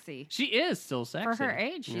is. sexy She is still sexy. for her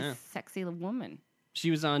age. She's Yeah. a sexy woman.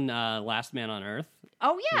 She was on Last Man on Earth.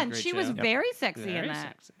 Oh yeah, a and great she was show. very sexy Very in that.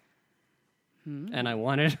 sexy. And I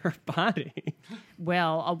wanted her body.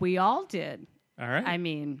 Well, we all did. All right. I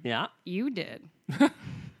mean, Yeah. you did.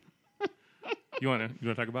 You want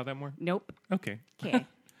to talk about that more? Nope. Okay. Okay.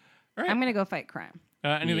 All right. I'm gonna go fight crime.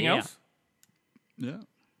 Anything Yeah. else? yeah.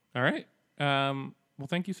 All right. Well,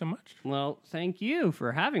 thank you so much. Well, thank you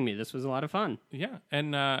for having me. This was a lot of fun. Yeah, and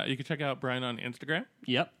you can check out Bryan on Instagram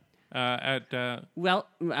Yep. at Well,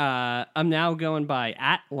 I'm now going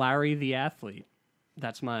by @Larry the Athlete.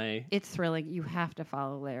 That's my. It's thrilling. You have to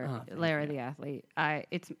follow Larry, Oh, thank Larry the athlete.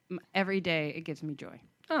 Every day it gives me joy.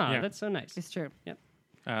 Oh, Yeah. that's so nice. It's true. Yep.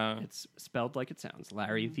 uh, It's spelled like it sounds.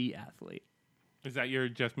 Larry the Athlete. is that your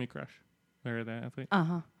Just Me crush? Where the athlete?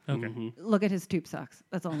 Uh-huh. Okay. Look at his tube socks.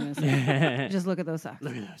 That's all I'm going to say. Just look at those socks.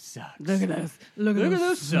 Look at those socks. Look at those. Look at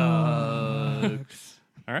those socks.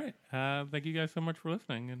 All right. Thank you guys so much for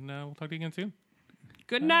listening, and we'll talk to you again soon.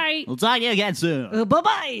 Good night. We'll talk to you again soon.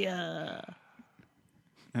 Bye-bye.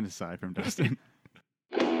 And aside from Dustin.